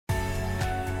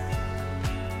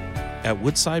At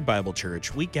Woodside Bible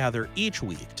Church, we gather each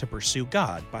week to pursue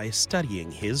God by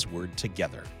studying His Word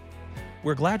together.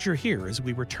 We're glad you're here as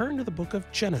we return to the book of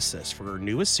Genesis for our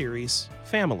newest series,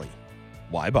 Family.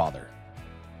 Why Bother?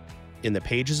 In the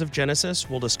pages of Genesis,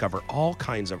 we'll discover all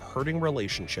kinds of hurting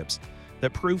relationships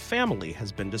that prove family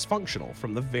has been dysfunctional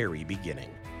from the very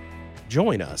beginning.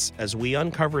 Join us as we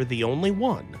uncover the only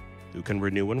one who can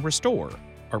renew and restore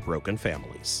our broken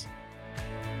families.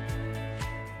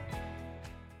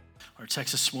 Our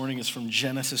text this morning is from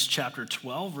Genesis chapter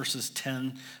 12, verses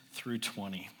 10 through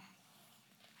 20.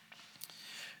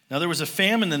 Now there was a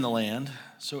famine in the land,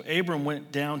 so Abram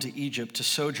went down to Egypt to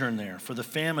sojourn there, for the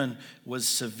famine was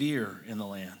severe in the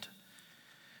land.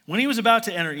 When he was about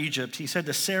to enter Egypt, he said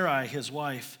to Sarai, his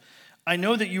wife, "I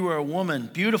know that you are a woman,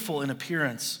 beautiful in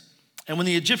appearance, and when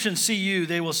the Egyptians see you,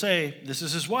 they will say, 'This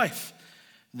is his wife.'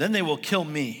 Then they will kill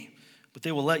me, but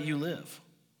they will let you live.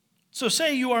 So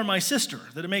say you are my sister,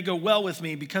 that it may go well with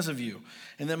me because of you,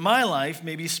 and that my life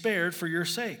may be spared for your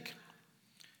sake."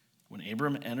 When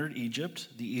Abram entered Egypt,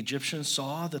 the Egyptians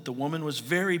saw that the woman was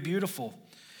very beautiful.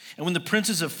 And when the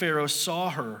princes of Pharaoh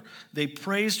saw her, they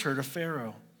praised her to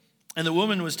Pharaoh. And the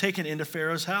woman was taken into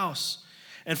Pharaoh's house.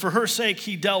 And for her sake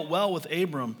he dealt well with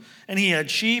Abram. And he had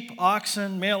sheep,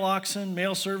 oxen,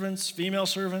 male servants,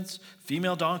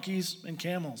 female donkeys, and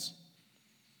camels.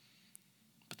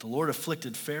 But the Lord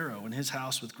afflicted Pharaoh and his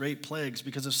house with great plagues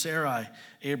because of Sarai,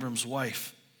 Abram's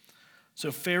wife. So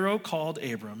Pharaoh called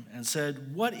Abram and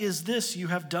said, "What is this you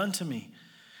have done to me?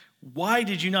 Why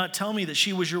did you not tell me that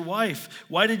she was your wife?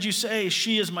 Why did you say,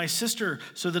 'She is my sister,'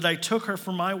 so that I took her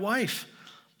for my wife?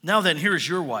 Now then, here is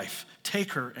your wife.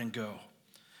 Take her and go."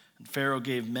 And Pharaoh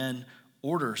gave men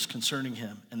orders concerning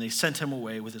him, and they sent him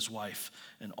away with his wife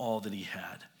and all that he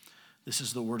had. This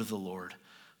is the word of the Lord.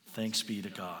 Thanks be to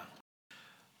God.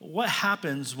 What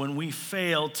happens when we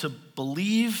fail to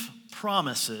believe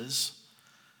promises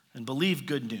and believe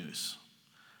good news?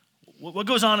 What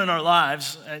goes on in our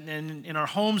lives and in our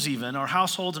homes even, our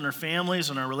households and our families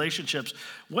and our relationships?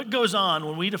 What goes on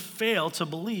when we fail to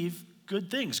believe good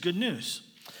things, good news?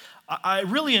 I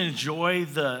really enjoy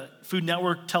the Food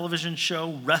Network television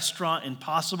show Restaurant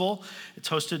Impossible. It's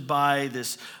hosted by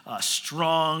this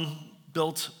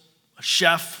strong-built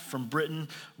chef from Britain,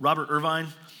 Robert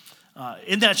Irvine.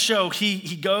 In that show,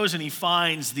 he goes and he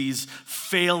finds these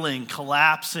failing,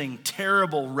 collapsing,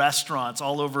 terrible restaurants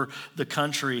all over the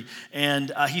country.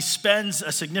 And he spends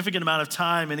a significant amount of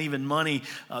time and even money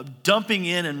dumping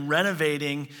in and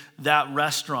renovating that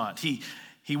restaurant.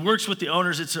 He works with the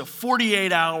owners. It's a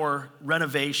 48-hour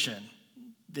renovation.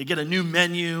 They get a new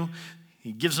menu.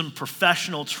 He gives them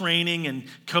professional training and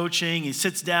coaching. He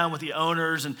sits down with the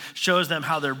owners and shows them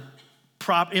how they're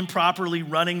improperly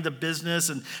running the business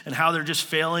and how they're just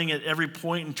failing at every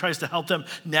point, and tries to help them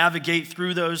navigate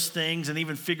through those things and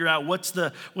even figure out what's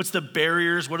the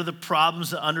barriers, what are the problems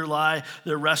that underlie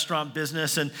their restaurant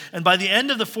business. And by the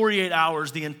end of the 48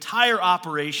 hours, the entire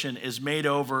operation is made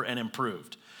over and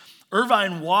improved.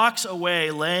 Irvine walks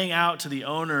away laying out to the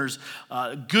owners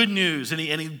good news, and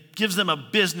he gives them a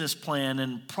business plan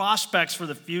and prospects for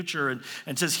the future,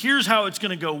 and says, here's how it's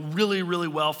going to go really, really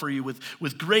well for you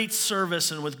with great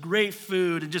service and with great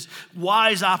food and just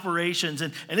wise operations,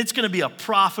 and it's going to be a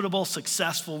profitable,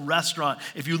 successful restaurant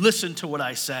if you listen to what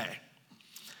I say.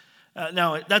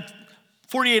 Now, that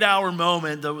 48-hour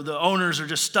moment, the owners are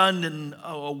just stunned and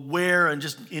aware and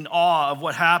just in awe of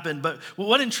what happened. But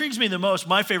what intrigues me the most,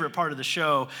 my favorite part of the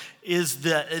show, is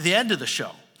the end of the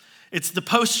show. It's the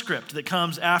postscript that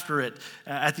comes after it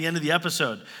at the end of the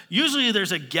episode. Usually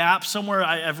there's a gap somewhere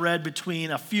I've read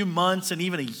between a few months and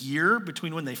even a year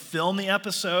between when they film the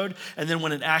episode and then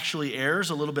when it actually airs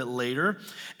a little bit later.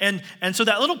 And so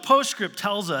that little postscript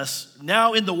tells us,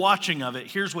 now in the watching of it,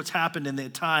 here's what's happened in the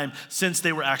time since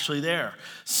they were actually there.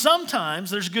 Sometimes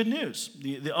there's good news.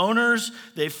 The owners,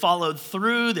 they've followed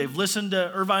through, they've listened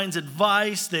to Irvine's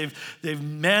advice, they've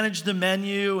managed the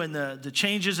menu and the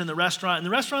changes in the restaurant, and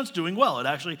the restaurant's doing well. It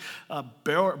actually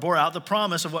bore out the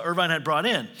promise of what Irvine had brought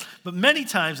in. But many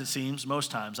times it seems,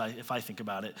 most times if I think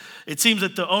about it, it seems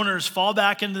that the owners fall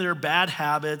back into their bad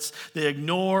habits. They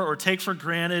ignore or take for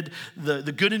granted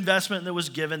the good investment that was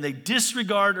given. They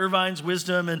disregard Irvine's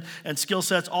wisdom and skill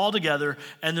sets altogether,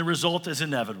 and the result is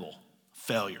inevitable: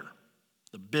 failure.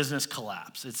 The business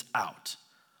collapse. It's out.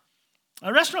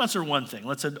 Now, restaurants are one thing.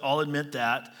 Let's all admit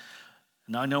that.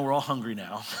 Now I know we're all hungry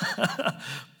now.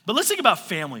 But let's think about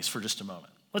families for just a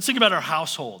moment. Let's think about our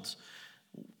households,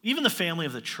 even the family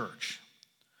of the church.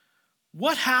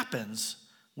 What happens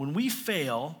when we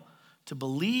fail to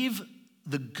believe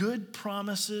the good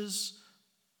promises,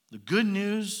 the good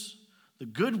news, the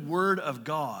good word of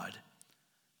God,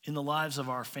 in the lives of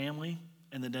our family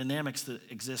and the dynamics that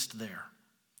exist there?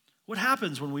 What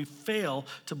happens when we fail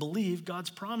to believe God's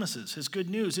promises, his good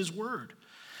news, his word?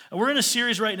 And we're in a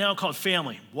series right now called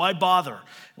Family. Why bother?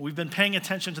 And we've been paying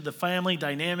attention to the family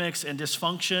dynamics and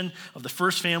dysfunction of the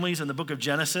first families in the book of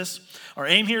Genesis. Our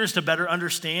aim here is to better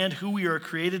understand who we are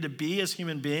created to be as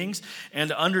human beings and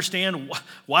to understand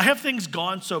why have things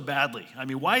gone so badly? I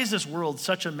mean, why is this world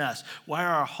such a mess? Why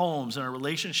are our homes and our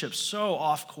relationships so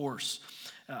off course?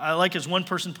 I like as one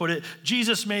person put it,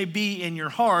 Jesus may be in your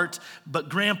heart, but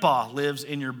grandpa lives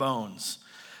in your bones.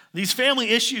 These family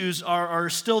issues are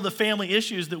still the family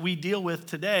issues that we deal with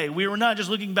today. We were not just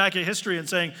looking back at history and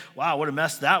saying, wow, what a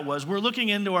mess that was. We're looking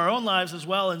into our own lives as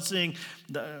well and seeing,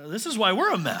 this is why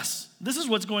we're a mess. This is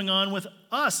what's going on with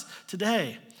us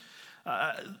today.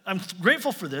 I'm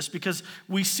grateful for this because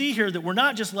we see here that we're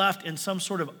not just left in some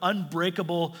sort of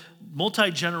unbreakable,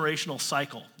 multi-generational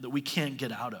cycle that we can't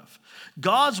get out of.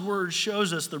 God's word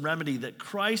shows us the remedy that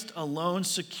Christ alone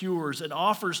secures and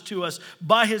offers to us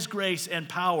by his grace and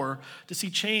power to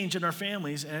see change in our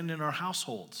families and in our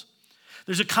households.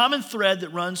 There's a common thread that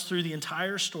runs through the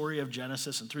entire story of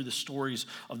Genesis and through the stories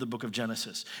of the book of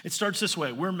Genesis. It starts this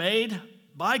way. We're made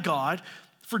by God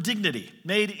for dignity,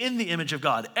 made in the image of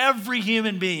God. Every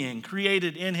human being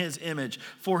created in his image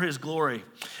for his glory.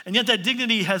 And yet that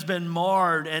dignity has been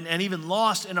marred and even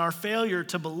lost in our failure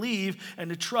to believe and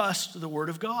to trust the word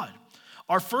of God.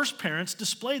 Our first parents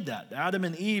displayed that. Adam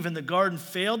and Eve in the garden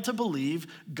failed to believe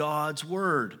God's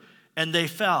word, and they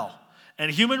fell. And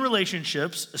human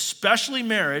relationships, especially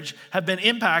marriage, have been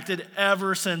impacted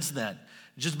ever since then.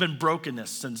 It's just been brokenness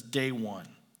since day one.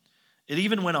 It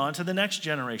even went on to the next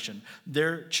generation,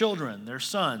 their children, their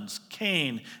sons,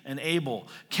 Cain and Abel.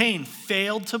 Cain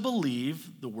failed to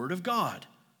believe the word of God.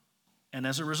 And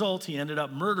as a result, he ended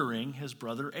up murdering his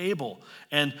brother Abel.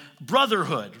 And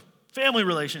brotherhood, family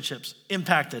relationships,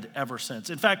 impacted ever since.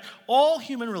 In fact, all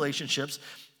human relationships,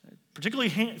 particularly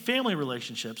family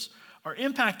relationships, are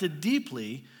impacted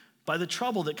deeply by the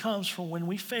trouble that comes from when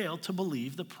we fail to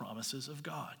believe the promises of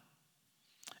God.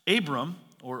 Abram,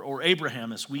 or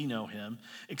Abraham as we know him,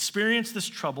 experienced this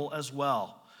trouble as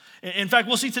well. In fact,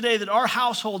 we'll see today that our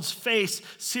households face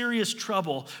serious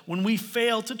trouble when we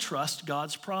fail to trust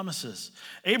God's promises.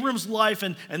 Abram's life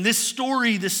and this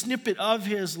story, this snippet of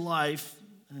his life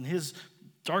and his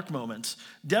dark moments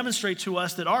demonstrate to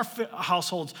us that our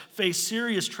households face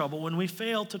serious trouble when we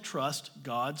fail to trust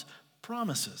God's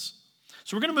promises.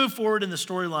 So we're going to move forward in the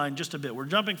storyline just a bit. We're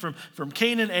jumping from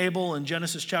Cain and Abel in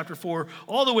Genesis chapter 4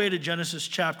 all the way to Genesis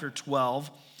chapter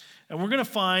 12. And we're going to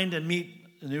find and meet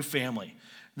a new family.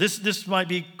 This might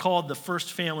be called the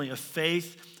first family of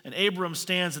faith. And Abram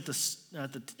stands at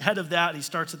the head of that. He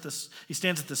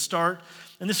stands at the start.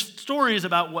 And this story is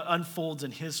about what unfolds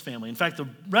in his family. In fact, the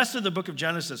rest of the book of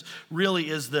Genesis really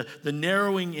is the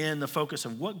narrowing in the focus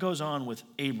of what goes on with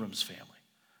Abram's family.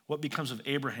 What becomes of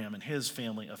Abraham and his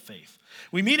family of faith.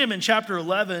 We meet him in chapter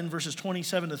 11, verses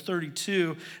 27 to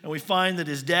 32, and we find that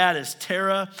his dad is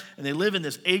Terah, and they live in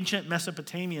this ancient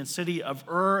Mesopotamian city of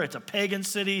Ur. It's a pagan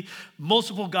city.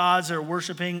 Multiple gods are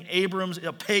worshiping. Abram's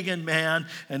a pagan man,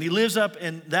 and he lives up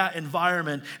in that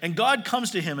environment. And God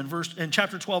comes to him in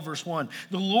chapter 12, verse 1.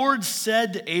 The Lord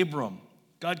said to Abram,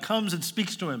 God comes and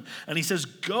speaks to him, and he says,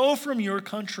 go from your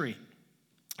country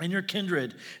and your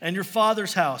kindred, and your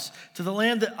father's house, to the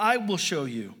land that I will show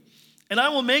you. And I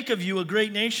will make of you a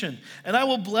great nation, and I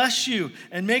will bless you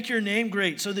and make your name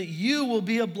great, so that you will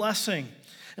be a blessing.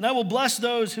 And I will bless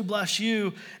those who bless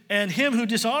you, and him who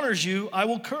dishonors you I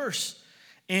will curse.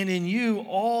 And in you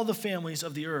all the families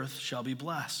of the earth shall be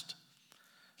blessed.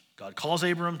 God calls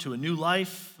Abram to a new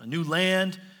life, a new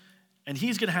land, and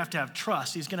he's going to have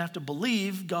trust. He's going to have to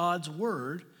believe God's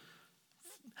word,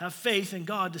 have faith in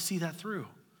God to see that through.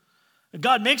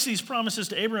 God makes these promises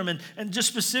to Abram, and just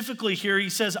specifically here, he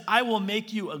says, I will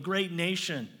make you a great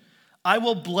nation. I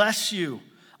will bless you.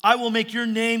 I will make your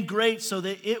name great so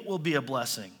that it will be a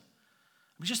blessing.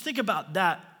 Just think about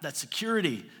that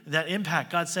security, that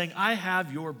impact. God saying, I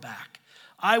have your back.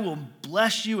 I will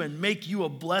bless you and make you a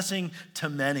blessing to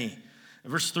many.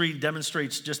 And verse 3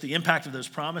 demonstrates just the impact of those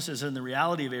promises and the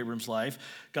reality of Abram's life.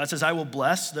 God says, I will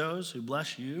bless those who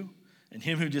bless you. And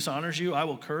him who dishonors you, I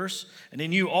will curse. And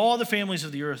in you, all the families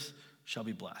of the earth shall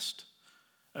be blessed.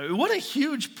 What a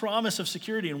huge promise of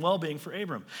security and well-being for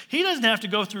Abram. He doesn't have to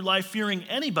go through life fearing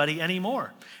anybody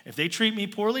anymore. If they treat me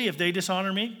poorly, if they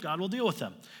dishonor me, God will deal with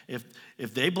them.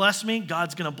 If they bless me,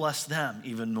 God's going to bless them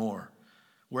even more.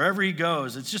 Wherever he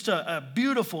goes, it's just a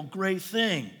beautiful, great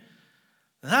thing.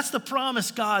 And that's the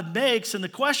promise God makes. And the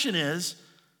question is,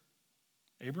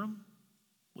 Abram,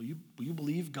 will you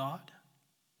believe God?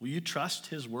 Will you trust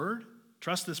his word?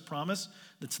 Trust this promise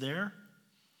that's there?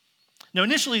 Now,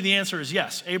 initially, the answer is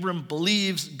yes. Abram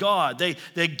believes God.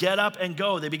 They get up and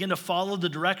go. They begin to follow the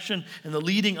direction and the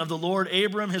leading of the Lord.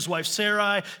 Abram, his wife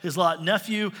Sarai, his Lot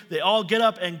nephew, they all get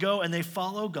up and go, and they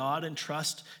follow God and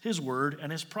trust his word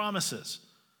and his promises.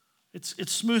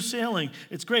 It's smooth sailing.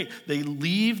 It's great. They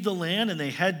leave the land and they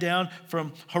head down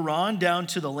from Haran down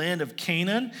to the land of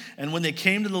Canaan. And when they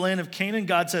came to the land of Canaan,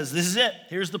 God says, this is it.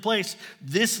 Here's the place.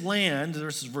 This land,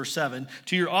 this is verse 7,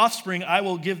 to your offspring I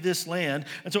will give this land.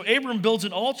 And so Abram builds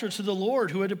an altar to the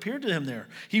Lord who had appeared to him there.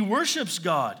 He worships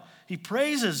God. He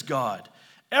praises God.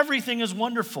 Everything is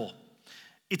wonderful.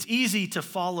 It's easy to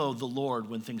follow the Lord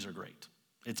when things are great.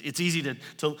 It's easy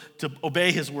to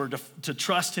obey his word, to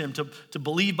trust him, to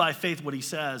believe by faith what he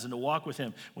says, and to walk with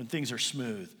him when things are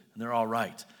smooth and they're all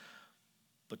right.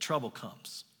 But trouble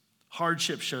comes.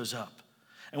 Hardship shows up.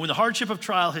 And when the hardship of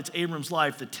trial hits Abram's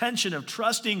life, the tension of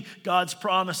trusting God's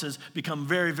promises become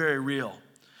very, very real.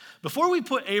 Before we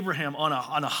put Abraham on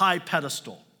a high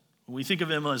pedestal, when we think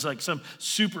of him as like some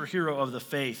superhero of the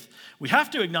faith, we have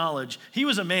to acknowledge he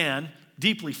was a man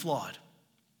deeply flawed.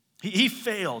 He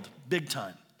failed big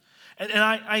time. And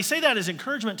I say that as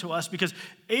encouragement to us because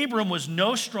Abram was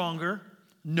no stronger,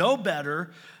 no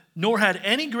better, nor had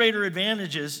any greater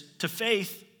advantages to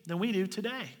faith than we do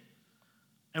today.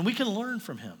 And we can learn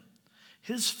from him.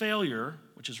 His failure,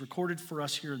 which is recorded for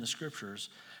us here in the scriptures,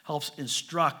 helps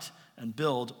instruct and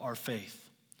build our faith.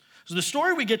 So the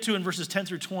story we get to in verses 10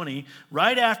 through 20,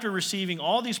 right after receiving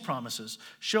all these promises,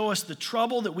 show us the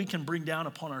trouble that we can bring down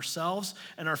upon ourselves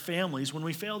and our families when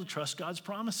we fail to trust God's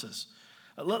promises.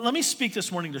 Let me speak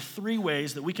this morning to 3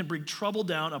 ways that we can bring trouble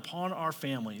down upon our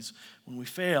families when we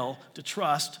fail to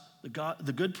trust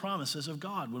the good promises of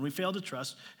God, when we fail to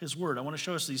trust his word. I want to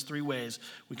show us these 3 ways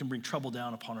we can bring trouble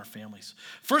down upon our families.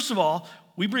 First of all,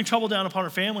 we bring trouble down upon our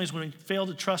families when we fail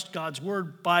to trust God's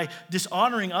word by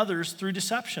dishonoring others through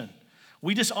deception.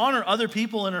 We dishonor other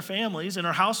people in our families, in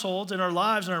our households, in our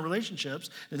lives, in our relationships.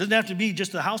 It doesn't have to be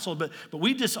just the household, but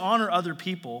we dishonor other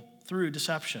people through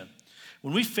deception.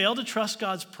 When we fail to trust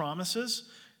God's promises,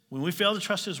 when we fail to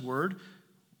trust his word,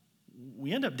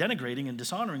 we end up denigrating and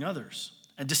dishonoring others.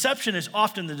 And deception is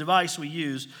often the device we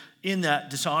use in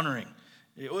that dishonoring.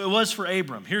 It was for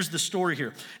Abram. Here's the story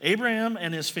here. Abraham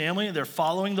and his family, they're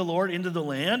following the Lord into the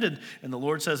land, and the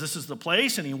Lord says this is the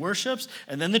place, and he worships,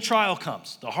 and then the trial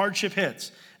comes. The hardship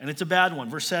hits, and it's a bad one.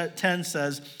 Verse 10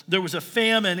 says, there was a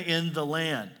famine in the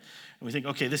land. And we think,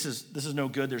 okay, this is no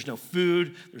good. There's no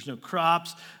food. There's no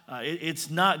crops.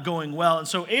 It's not going well. And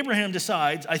so Abraham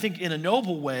decides, I think in a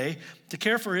noble way, to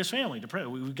care for his family, to pray.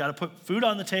 We've got to put food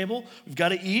on the table. We've got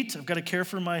to eat. I've got to care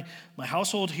for my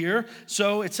household here.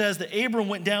 So it says that Abram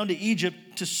went down to Egypt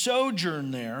to sojourn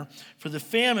there, for the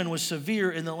famine was severe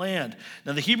in the land.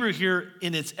 Now the Hebrew here,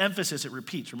 in its emphasis, it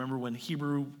repeats. Remember when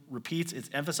Hebrew repeats,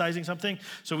 it's emphasizing something?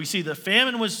 So we see the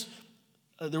famine was...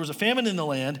 There was a famine in the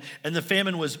land, and the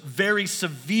famine was very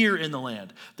severe in the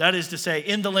land. That is to say,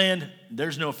 in the land,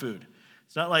 there's no food.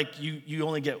 It's not like you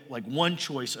only get like one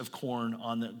choice of corn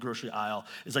on the grocery aisle.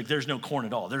 It's like there's no corn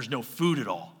at all. There's no food at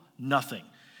all. Nothing.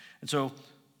 And so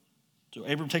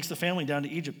Abram takes the family down to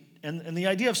Egypt. And the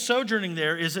idea of sojourning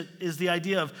there is the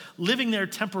idea of living there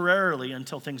temporarily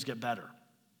until things get better.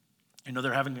 You know,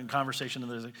 they're having a conversation,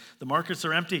 and there's like, the markets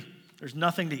are empty. There's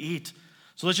nothing to eat.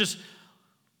 So let's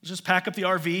just pack up the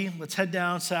RV, let's head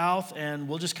down south, and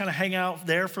we'll just kind of hang out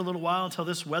there for a little while until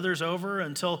this weather's over,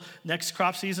 until next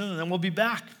crop season, and then we'll be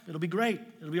back. It'll be great.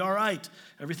 It'll be all right.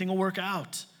 Everything will work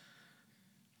out.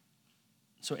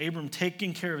 So Abram,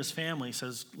 taking care of his family,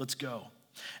 says, let's go.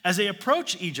 As they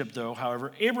approach Egypt, though,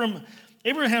 however,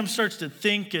 Abraham starts to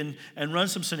think and run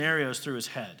some scenarios through his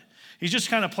head. He's just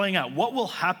kind of playing out what will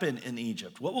happen in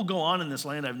Egypt, what will go on in this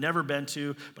land I've never been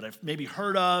to, but I've maybe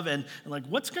heard of, and like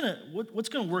what's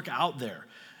gonna work out there.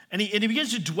 And he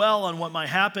begins to dwell on what might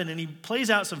happen, and he plays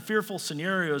out some fearful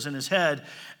scenarios in his head,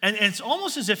 and it's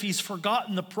almost as if he's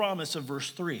forgotten the promise of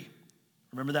verse 3.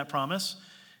 Remember that promise?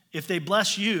 If they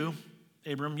bless you,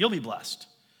 Abram, you'll be blessed.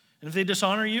 And if they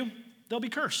dishonor you, they'll be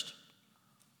cursed.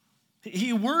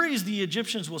 He worries the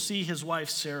Egyptians will see his wife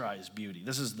Sarai's beauty.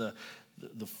 This is the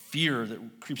fear that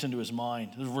creeps into his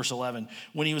mind. This is verse 11.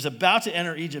 When he was about to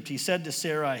enter Egypt, he said to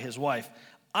Sarai, his wife,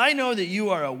 I know that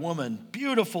you are a woman,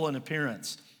 beautiful in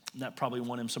appearance. And that probably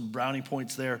won him some brownie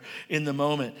points there in the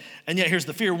moment. And yet here's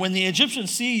the fear. When the Egyptians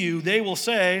see you, they will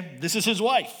say, this is his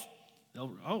wife.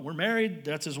 We're married.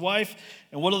 That's his wife.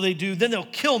 And what will they do? Then they'll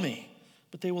kill me,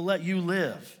 but they will let you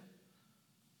live.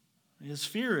 His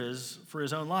fear is for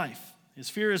his own life. His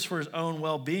fear is for his own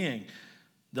well-being.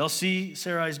 They'll see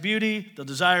Sarai's beauty. They'll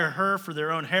desire her for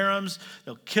their own harems.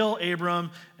 They'll kill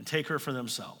Abram and take her for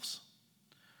themselves.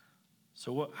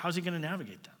 So how's he going to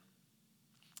navigate that?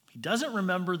 He doesn't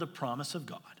remember the promise of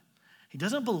God. He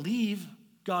doesn't believe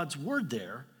God's word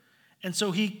there. And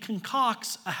so he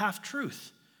concocts a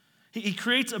half-truth. He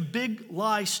creates a big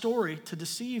lie story to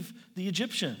deceive the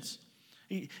Egyptians.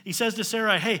 He says to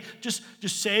Sarai, hey, just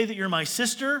say that you're my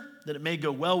sister, that it may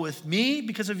go well with me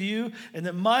because of you, and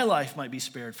that my life might be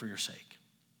spared for your sake.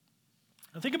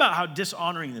 Now think about how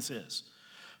dishonoring this is.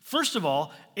 First of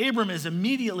all, Abram is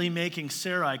immediately making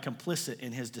Sarai complicit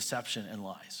in his deception and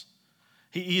lies.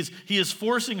 He is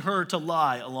forcing her to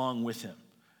lie along with him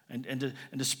and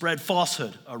to spread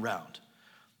falsehood around.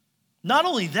 Not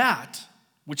only that,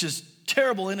 which is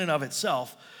terrible in and of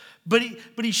itself, but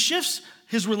he shifts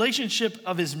his relationship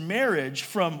of his marriage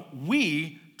from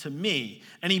we to me.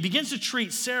 And he begins to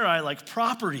treat Sarai like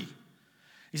property.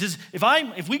 He says,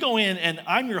 if we go in and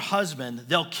I'm your husband,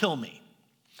 they'll kill me.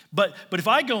 But if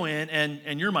I go in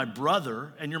and you're my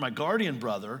brother and you're my guardian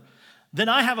brother, then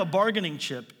I have a bargaining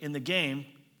chip in the game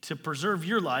to preserve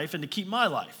your life and to keep my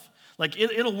life. Like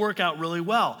it'll work out really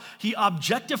well. He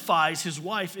objectifies his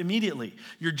wife immediately.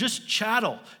 You're just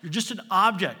chattel. You're just an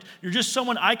object. You're just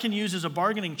someone I can use as a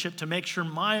bargaining chip to make sure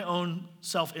my own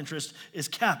self-interest is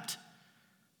kept.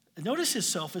 Notice his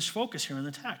selfish focus here in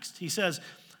the text. He says,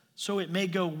 so it may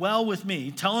go well with me.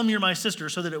 Tell him you're my sister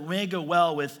so that it may go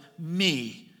well with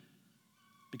me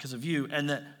because of you and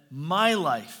that my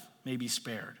life may be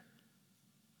spared.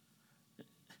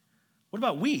 What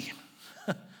about we?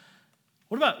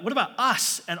 What about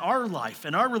us and our life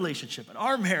and our relationship and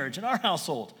our marriage and our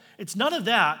household? It's none of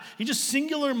that. He just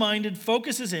singular-minded,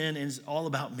 focuses in, and is all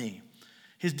about me.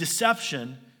 His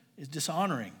deception is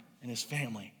dishonoring in his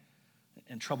family,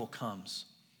 and trouble comes.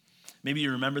 Maybe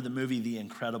you remember the movie The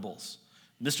Incredibles.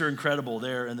 Mr. Incredible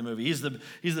there in the movie. He's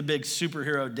the big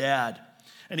superhero dad.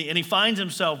 And he finds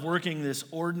himself working this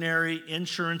ordinary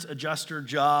insurance adjuster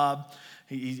job.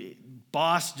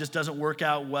 Boss just doesn't work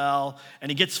out well, and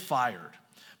he gets fired.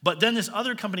 But then this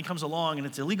other company comes along, and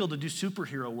it's illegal to do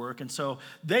superhero work, and so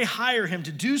they hire him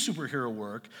to do superhero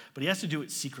work, but he has to do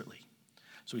it secretly.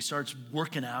 So he starts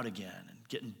working out again and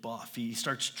getting buff. He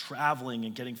starts traveling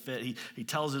and getting fit. He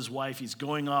tells his wife he's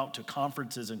going out to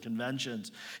conferences and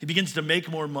conventions. He begins to make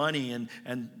more money,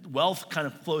 and wealth kind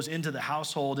of flows into the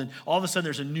household, and all of a sudden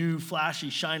there's a new flashy,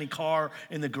 shiny car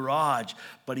in the garage,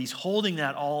 but he's holding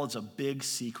that all as a big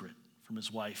secret from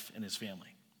his wife and his family.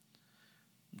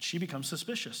 And she becomes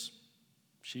suspicious.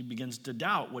 She begins to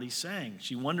doubt what he's saying.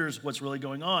 She wonders what's really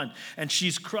going on. And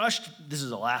she's crushed, this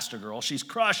is Elastigirl, she's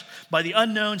crushed by the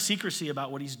unknown secrecy about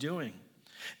what he's doing.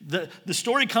 The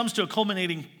story comes to a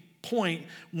culminating point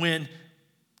when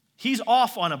he's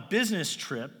off on a business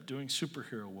trip doing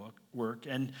superhero work,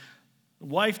 and the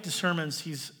wife determines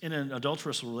he's in an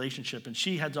adulterous relationship, and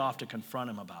she heads off to confront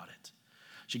him about it.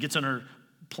 She gets on her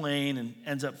plane and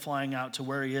ends up flying out to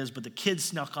where he is, but the kids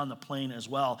snuck on the plane as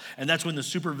well. And that's when the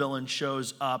supervillain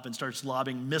shows up and starts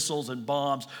lobbing missiles and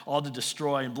bombs, all to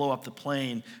destroy and blow up the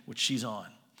plane which she's on.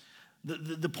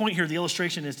 The point here, the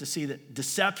illustration, is to see that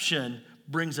deception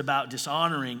brings about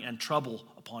dishonoring and trouble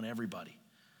upon everybody.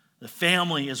 The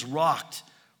family is rocked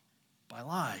by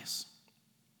lies.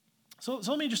 So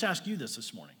let me just ask you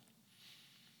this morning.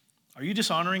 Are you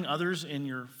dishonoring others in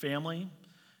your family,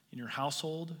 in your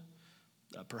household?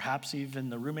 Perhaps even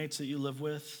the roommates that you live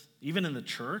with, even in the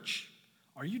church?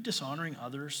 Are you dishonoring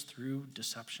others through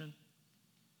deception?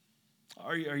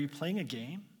 Are you playing a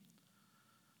game?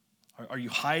 Are you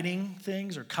hiding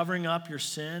things or covering up your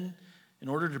sin in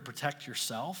order to protect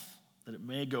yourself, that it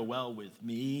may go well with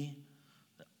me,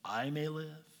 that I may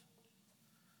live?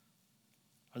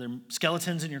 Are there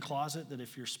skeletons in your closet that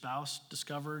if your spouse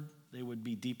discovered, they would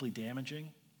be deeply damaging?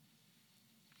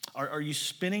 Are you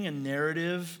spinning a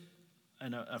narrative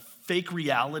and a fake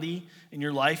reality in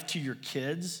your life to your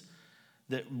kids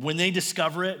that when they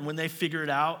discover it and when they figure it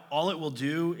out, all it will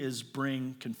do is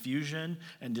bring confusion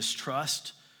and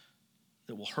distrust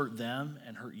that will hurt them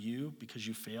and hurt you because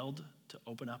you failed to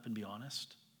open up and be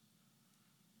honest?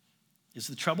 Is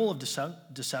the trouble of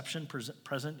deception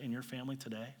present in your family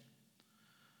today?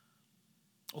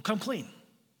 Well, come clean.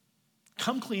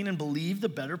 Come clean and believe the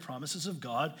better promises of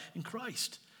God in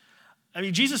Christ. I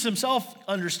mean, Jesus himself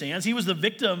understands. He was the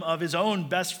victim of his own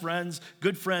best friend's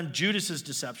good friend Judas's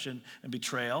deception and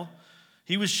betrayal.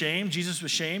 He was shamed. Jesus was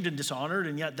shamed and dishonored,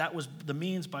 and yet that was the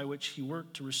means by which he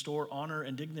worked to restore honor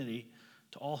and dignity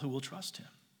to all who will trust him.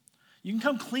 You can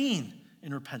come clean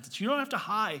in repentance. You don't have to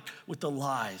hide with the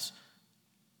lies.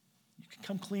 You can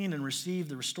come clean and receive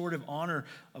the restorative honor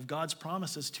of God's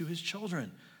promises to his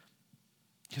children.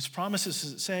 His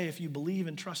promises say, if you believe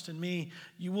and trust in me,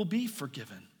 you will be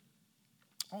forgiven.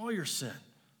 All your sin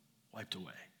wiped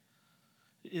away.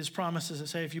 His promises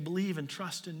say, if you believe and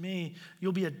trust in me,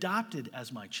 you'll be adopted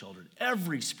as my children.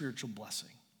 Every spiritual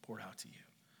blessing poured out to you.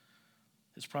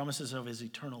 His promises of his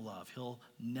eternal love. He'll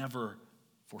never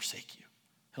forsake you.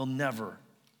 He'll never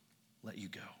let you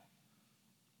go.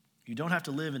 You don't have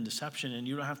to live in deception, and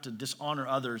you don't have to dishonor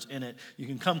others in it. You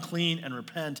can come clean and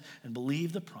repent and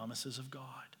believe the promises of God.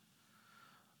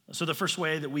 So the first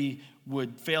way that we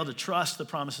would fail to trust the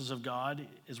promises of God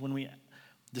is when we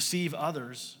deceive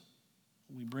others,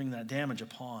 we bring that damage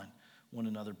upon one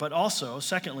another. But also,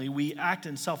 secondly, we act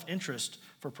in self-interest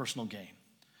for personal gain.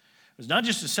 It's not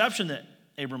just deception that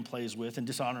Abram plays with in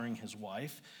dishonoring his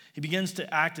wife. He begins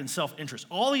to act in self-interest.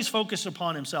 All he's focused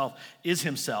upon himself is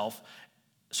himself,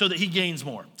 so that he gains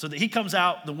more, so that he comes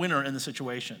out the winner in the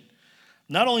situation.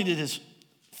 Not only did his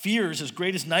fears, his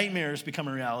greatest nightmares become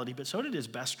a reality, but so did his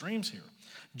best dreams here.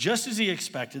 Just as he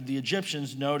expected, the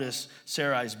Egyptians noticed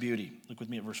Sarai's beauty. Look with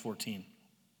me at verse 14.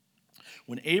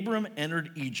 When Abram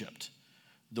entered Egypt,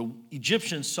 the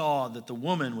Egyptians saw that the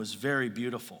woman was very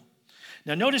beautiful.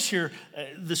 Now notice here,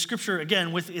 the scripture,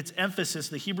 again, with its emphasis,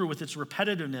 the Hebrew with its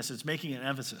repetitiveness, it's making an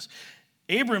emphasis.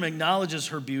 Abram acknowledges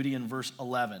her beauty in verse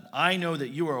 11. I know that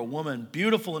you are a woman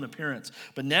beautiful in appearance.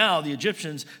 But now the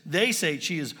Egyptians, they say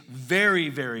she is very,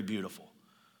 very beautiful.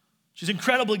 She's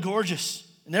incredibly gorgeous,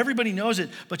 and everybody knows it,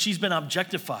 but she's been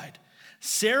objectified.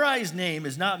 Sarai's name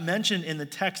is not mentioned in the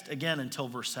text again until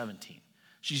verse 17.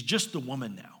 She's just the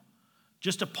woman now,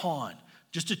 just a pawn,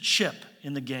 just a chip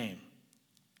in the game,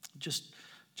 just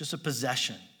a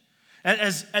possession.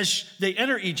 As they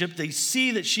enter Egypt, they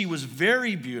see that she was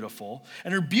very beautiful,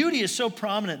 and her beauty is so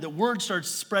prominent that word starts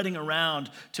spreading around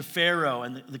to Pharaoh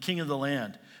and the king of the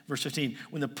land. Verse 15,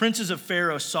 when the princes of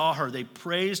Pharaoh saw her, they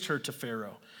praised her to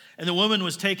Pharaoh, and the woman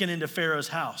was taken into Pharaoh's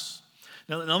house.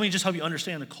 Now, let me just help you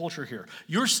understand the culture here.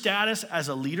 Your status as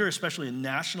a leader, especially a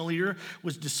national leader,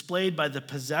 was displayed by the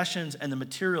possessions and the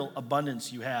material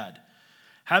abundance you had.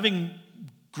 Having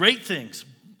great things,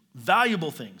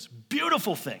 valuable things,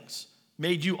 beautiful things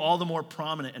made you all the more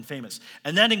prominent and famous.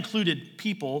 And that included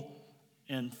people,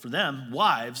 and for them,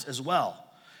 wives as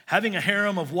well. Having a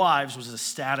harem of wives was a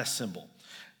status symbol.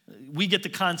 We get the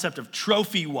concept of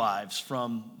trophy wives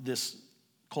from this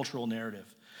cultural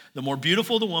narrative. The more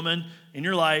beautiful the woman in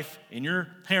your life, in your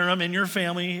harem, in your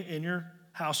family, in your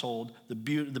household, the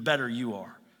better you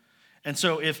are. And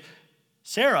so if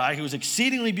Sarai, who was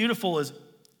exceedingly beautiful, is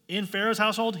in Pharaoh's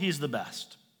household, he's the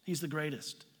best. He's the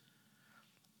greatest.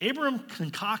 Abram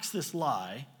concocts this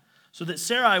lie so that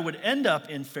Sarai would end up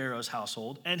in Pharaoh's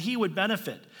household and he would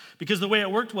benefit. Because the way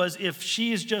it worked was if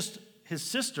she is just his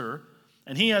sister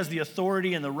and he has the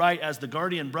authority and the right as the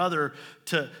guardian brother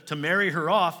to marry her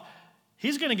off,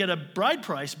 he's going to get a bride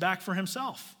price back for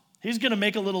himself. He's going to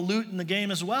make a little loot in the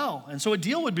game as well. And so a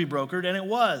deal would be brokered, and it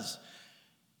was.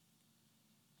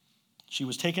 She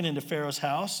was taken into Pharaoh's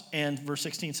house, and verse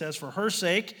 16 says, for her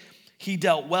sake, he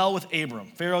dealt well with Abram.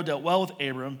 Pharaoh dealt well with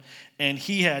Abram, and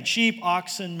he had sheep,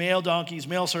 oxen, male donkeys,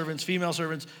 male servants,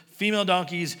 female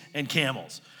donkeys, and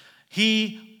camels.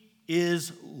 He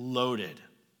is loaded.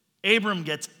 Abram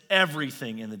gets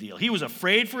everything in the deal. He was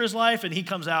afraid for his life, and he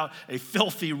comes out a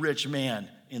filthy rich man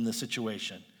in the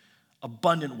situation.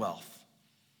 Abundant wealth.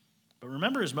 But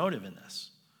remember his motive in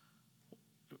this.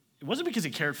 It wasn't because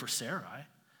he cared for Sarai.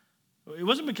 It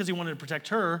wasn't because he wanted to protect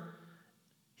her.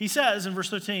 He says in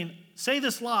verse 13, say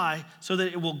this lie so that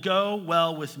it will go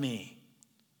well with me.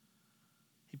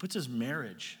 He puts his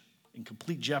marriage in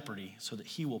complete jeopardy so that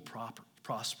he will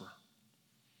prosper.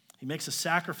 He makes a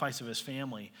sacrifice of his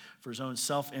family for his own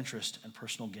self-interest and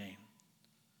personal gain.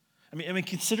 I mean,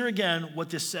 consider again what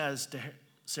this says to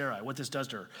Sarai, what this does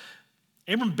to her.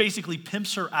 Abram basically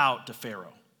pimps her out to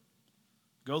Pharaoh.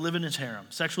 Go live in his harem,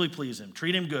 sexually please him,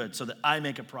 treat him good so that I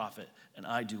make a profit and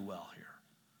I do well here.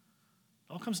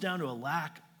 It all comes down to a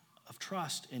lack of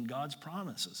trust in God's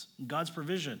promises, in God's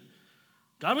provision.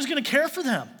 God was going to care for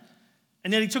them.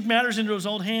 And yet he took matters into his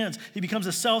own hands. He becomes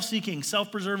a self-seeking,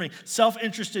 self-preserving,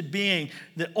 self-interested being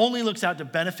that only looks out to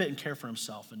benefit and care for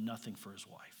himself and nothing for his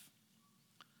wife.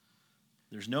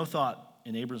 There's no thought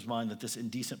in Abram's mind that this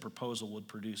indecent proposal would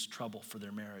produce trouble for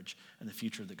their marriage and the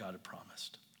future that God had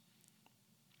promised.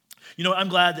 You know, I'm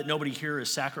glad that nobody here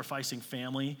is sacrificing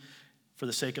family for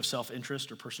the sake of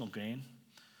self-interest or personal gain.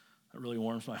 That really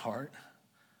warms my heart.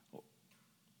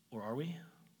 Or are we?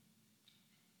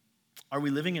 Are we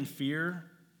living in fear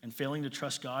and failing to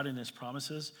trust God in his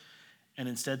promises and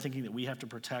instead thinking that we have to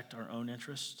protect our own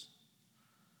interests?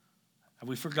 Have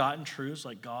we forgotten truths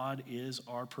like God is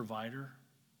our provider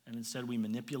and instead we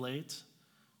manipulate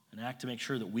and act to make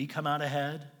sure that we come out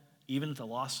ahead, even at the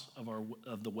loss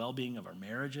of the well-being of our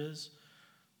marriages,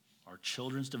 our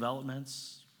children's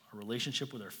developments, our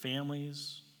relationship with our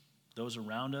families, those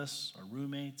around us, our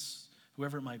roommates,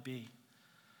 whoever it might be.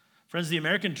 Friends, the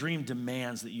American dream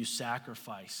demands that you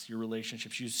sacrifice your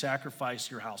relationships, you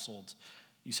sacrifice your households,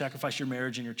 you sacrifice your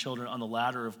marriage and your children on the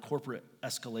ladder of corporate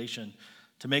escalation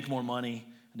to make more money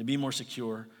and to be more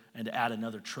secure and to add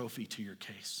another trophy to your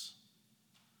case.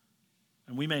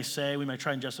 And we may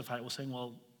try and justify it. We're saying,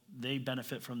 well, they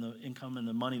benefit from the income and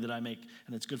the money that I make,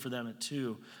 and it's good for them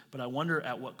too. But I wonder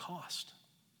at what cost.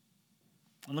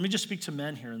 And let me just speak to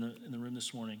men here in the room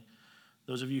this morning.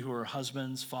 Those of you who are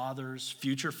husbands, fathers,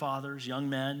 future fathers, young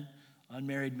men,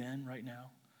 unmarried men right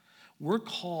now. We're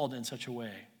called in such a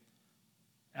way,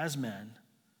 as men,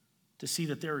 to see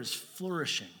that there is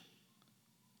flourishing.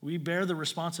 We bear the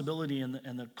responsibility and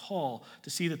the call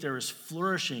to see that there is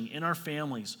flourishing in our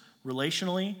families,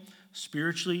 relationally,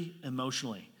 spiritually,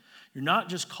 emotionally. You're not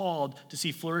just called to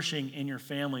see flourishing in your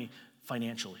family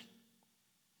financially.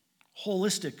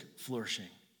 Holistic flourishing.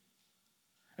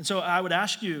 And so I would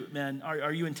ask you, men,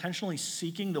 are you intentionally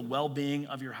seeking the well-being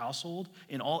of your household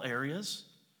in all areas?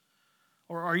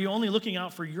 Or are you only looking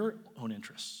out for your own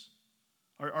interests?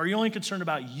 Or are you only concerned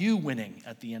about you winning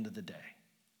at the end of the day?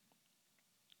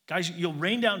 Guys, you'll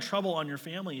rain down trouble on your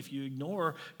family if you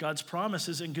ignore God's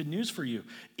promises and good news for you,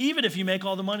 even if you make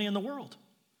all the money in the world.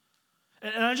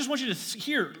 And I just want you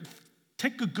to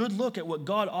take a good look at what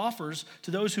God offers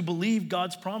to those who believe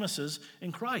God's promises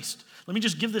in Christ. Let me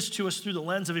just give this to us through the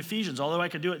lens of Ephesians, although I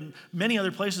could do it in many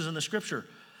other places in the scripture.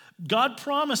 God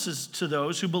promises to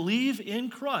those who believe in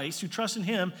Christ, who trust in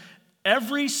him,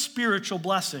 every spiritual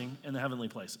blessing in the heavenly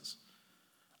places.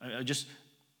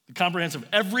 Comprehensive,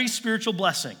 every spiritual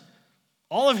blessing,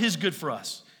 all of his good for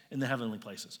us in the heavenly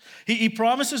places. He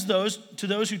promises to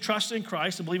those who trust in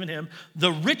Christ and believe in him,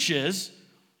 the riches,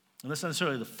 and that's not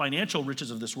necessarily the financial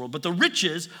riches of this world, but the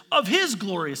riches of his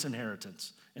glorious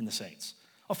inheritance in the saints,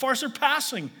 a far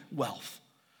surpassing wealth.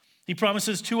 He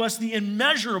promises to us the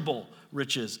immeasurable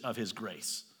riches of his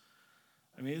grace.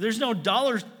 I mean, there's no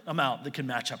dollar amount that can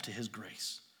match up to his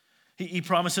grace. He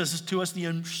promises to us the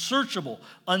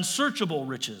unsearchable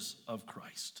riches of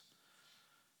Christ.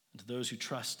 And to those who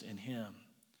trust in him,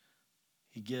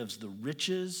 he gives the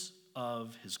riches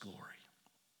of his glory.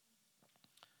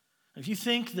 If you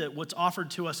think that what's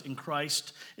offered to us in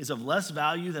Christ is of less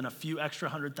value than a few extra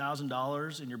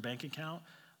 $100,000 in your bank account,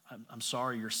 I'm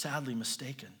sorry, you're sadly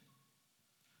mistaken.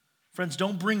 Friends,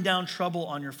 don't bring down trouble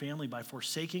on your family by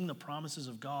forsaking the promises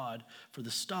of God for the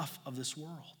stuff of this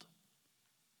world.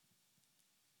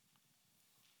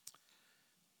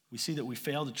 We see that we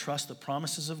fail to trust the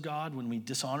promises of God when we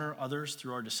dishonor others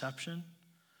through our deception.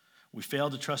 We fail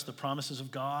to trust the promises of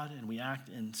God and we act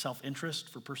in self-interest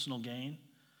for personal gain.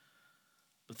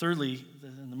 But thirdly,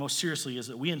 and the most seriously, is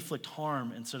that we inflict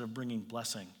harm instead of bringing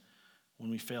blessing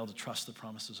when we fail to trust the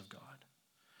promises of God.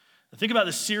 Now think about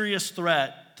the serious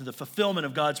threat to the fulfillment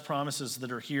of God's promises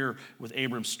that are here with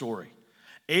Abram's story.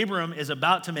 Abram is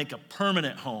about to make a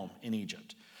permanent home in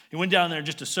Egypt. He went down there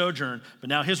just to sojourn, but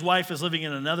now his wife is living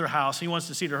in another house. He wants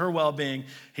to see to her well-being.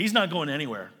 He's not going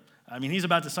anywhere. I mean, he's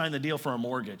about to sign the deal for a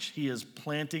mortgage. He is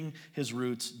planting his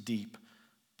roots deep,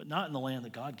 but not in the land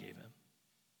that God gave him.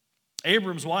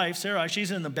 Abram's wife, Sarai, she's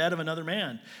in the bed of another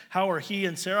man. How are he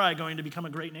and Sarai going to become a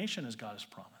great nation as God has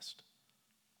promised?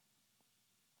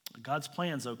 God's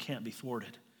plans, though, can't be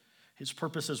thwarted. His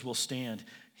purposes will stand.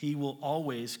 He will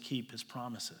always keep his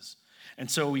promises. And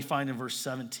so we find in verse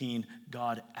 17,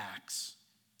 God acts.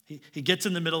 He gets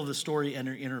in the middle of the story and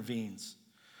intervenes.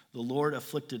 The Lord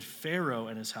afflicted Pharaoh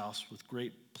and his house with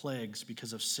great plagues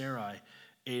because of Sarai,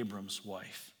 Abram's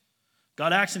wife.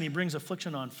 God acts and he brings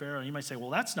affliction on Pharaoh. And you might say, well,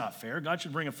 that's not fair. God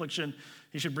should bring affliction.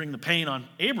 He should bring the pain on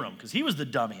Abram because he was the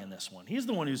dummy in this one. He's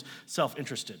the one who's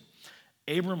self-interested.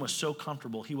 Abram was so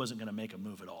comfortable he wasn't going to make a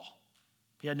move at all.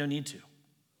 He had no need to.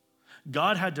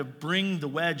 God had to bring the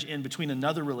wedge in between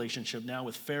another relationship now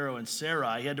with Pharaoh and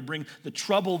Sarai. He had to bring the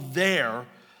trouble there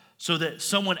so that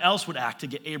someone else would act to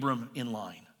get Abram in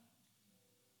line.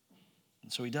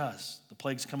 And so he does. The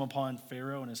plagues come upon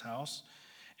Pharaoh and his house.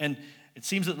 And it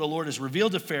seems that the Lord has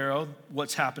revealed to Pharaoh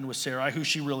what's happened with Sarai, who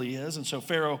she really is. And so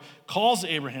Pharaoh calls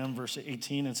Abraham, verse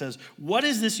 18, and says, "What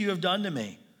is this you have done to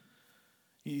me?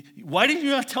 Why did you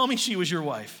not tell me she was your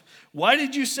wife? Why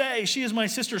did you say she is my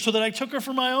sister so that I took her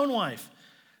for my own wife?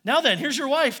 Now then, here's your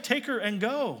wife. Take her and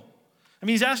go." I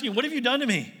mean, he's asking, what have you done to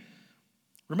me?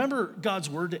 Remember God's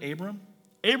word to Abram?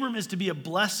 Abram is to be a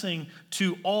blessing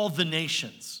to all the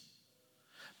nations.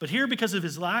 But here, because of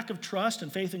his lack of trust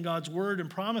and faith in God's word and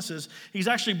promises, he's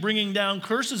actually bringing down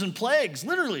curses and plagues,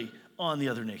 literally, on the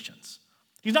other nations.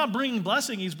 He's not bringing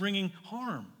blessing, he's bringing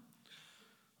harm.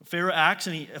 Pharaoh acts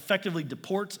and he effectively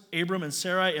deports Abram and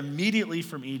Sarai immediately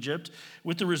from Egypt,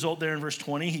 with the result there in verse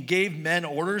 20. He gave men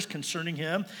orders concerning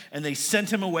him, and they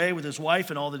sent him away with his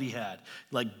wife and all that he had.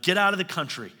 Like, get out of the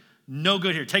country. No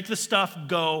good here. Take the stuff,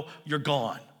 go, you're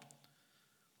gone.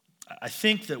 I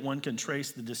think that one can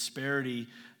trace the disparity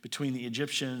between the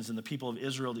Egyptians and the people of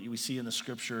Israel that we see in the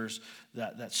scriptures,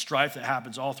 that strife that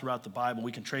happens all throughout the Bible.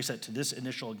 We can trace that to this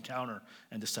initial encounter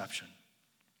and deception.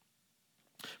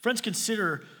 Friends,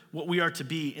 consider what we are to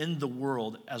be in the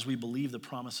world as we believe the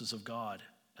promises of God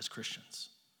as Christians.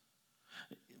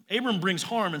 Abram brings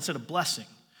harm instead of blessing.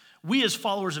 We as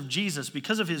followers of Jesus,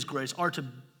 because of his grace, are to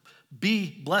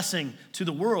be blessing to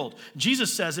the world.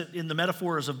 Jesus says it in the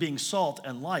metaphors of being salt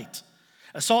and light.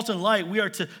 As salt and light, we are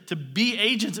to be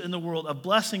agents in the world of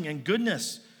blessing and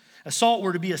goodness. As salt,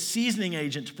 we're to be a seasoning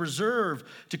agent, to preserve,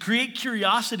 to create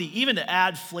curiosity, even to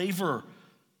add flavor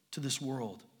to this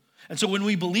world. And so when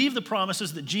we believe the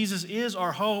promises that Jesus is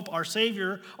our hope, our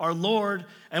Savior, our Lord,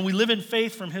 and we live in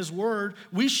faith from his word,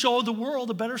 we show the world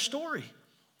a better story.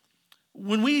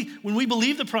 When we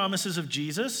believe the promises of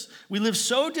Jesus, we live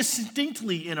so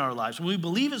distinctly in our lives. When we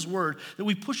believe his word, that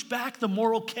we push back the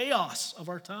moral chaos of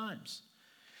our times.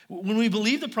 When we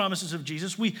believe the promises of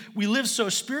Jesus, we live so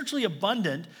spiritually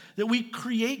abundant that we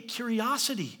create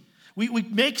curiosity. We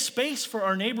make space for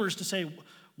our neighbors to say,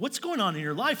 what's going on in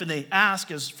your life? And they ask,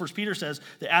 as 1 Peter says,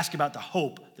 they ask about the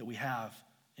hope that we have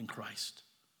in Christ.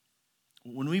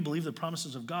 When we believe the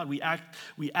promises of God, we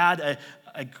add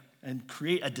and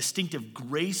create a distinctive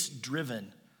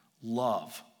grace-driven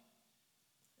love.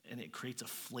 And it creates a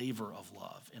flavor of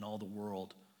love in all the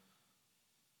world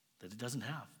that it doesn't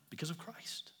have because of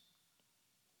Christ.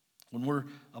 When we're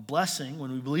a blessing,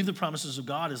 when we believe the promises of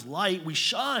God as light, we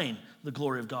shine the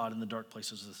glory of God in the dark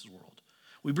places of this world.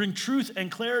 We bring truth and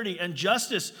clarity and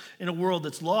justice in a world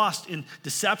that's lost in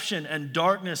deception and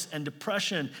darkness and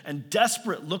depression and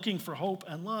desperate looking for hope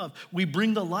and love. We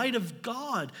bring the light of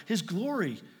God, his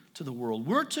glory, to the world.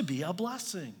 We're to be a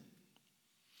blessing.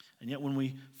 And yet when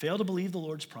we fail to believe the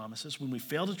Lord's promises, when we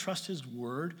fail to trust his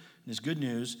word and his good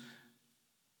news,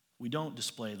 we don't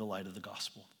display the light of the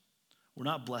gospel. We're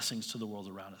not blessings to the world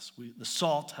around us. The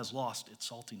salt has lost its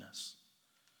saltiness.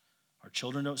 Our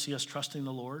children don't see us trusting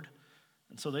the Lord,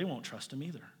 and so they won't trust him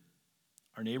either.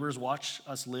 Our neighbors watch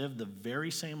us live the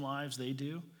very same lives they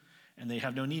do, and they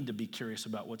have no need to be curious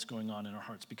about what's going on in our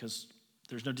hearts because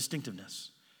there's no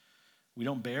distinctiveness. We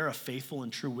don't bear a faithful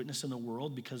and true witness in the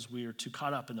world because we are too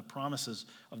caught up in the promises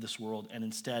of this world and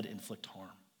instead inflict harm.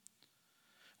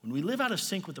 When we live out of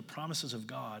sync with the promises of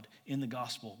God in the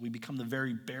gospel, we become the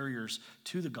very barriers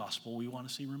to the gospel we want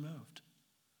to see removed.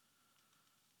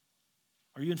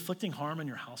 Are you inflicting harm in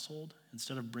your household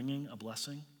instead of bringing a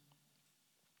blessing?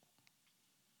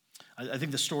 I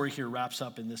think the story here wraps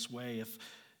up in this way.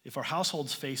 If our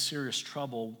households face serious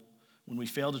trouble when we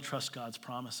fail to trust God's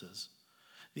promises,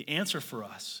 the answer for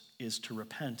us is to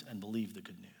repent and believe the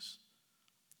good news.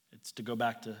 It's to go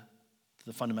back to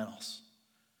the fundamentals.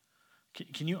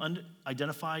 Can you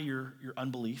identify your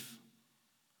unbelief?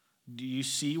 Do you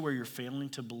see where you're failing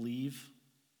to believe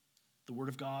the word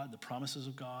of God, the promises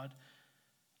of God?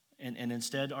 And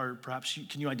instead,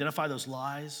 can you identify those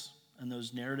lies and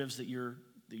those narratives that you're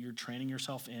training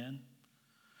yourself in?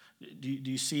 Do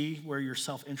you see where you're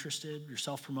self-interested, you're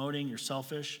self-promoting, you're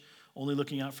selfish, only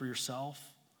looking out for yourself?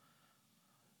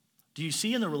 Do you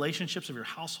see in the relationships of your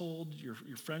household, your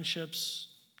friendships,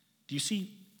 do you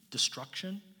see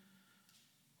destruction,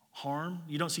 harm?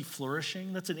 You don't see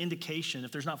flourishing? That's an indication.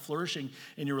 If there's not flourishing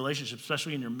in your relationship,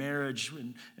 especially in your marriage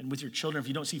and with your children, if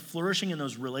you don't see flourishing in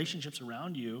those relationships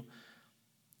around you,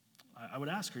 I would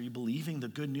ask, are you believing the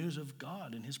good news of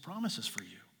God and his promises for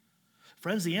you?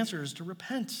 Friends, the answer is to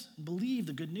repent and believe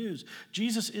the good news.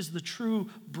 Jesus is the true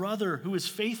brother who is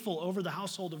faithful over the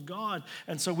household of God.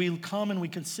 And so we come and we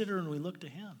consider and we look to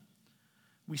him.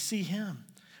 We see him.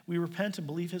 We repent and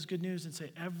believe his good news and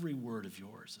say, every word of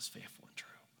yours is faithful and true.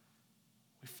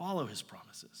 We follow his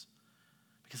promises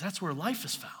because that's where life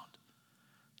is found.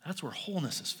 That's where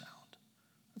wholeness is found.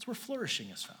 That's where flourishing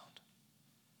is found.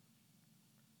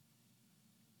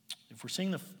 If we're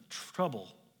seeing the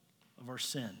trouble of our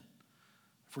sin,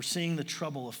 if we're seeing the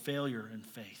trouble of failure in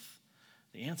faith,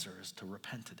 the answer is to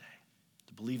repent today,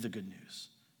 to believe the good news,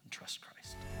 and trust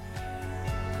Christ.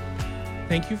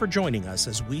 Thank you for joining us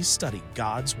as we study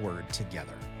God's Word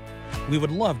together. We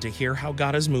would love to hear how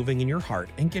God is moving in your heart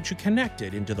and get you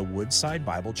connected into the Woodside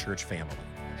Bible Church family.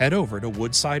 Head over to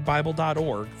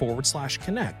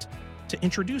woodsidebible.org/connect to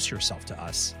introduce yourself to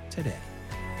us today.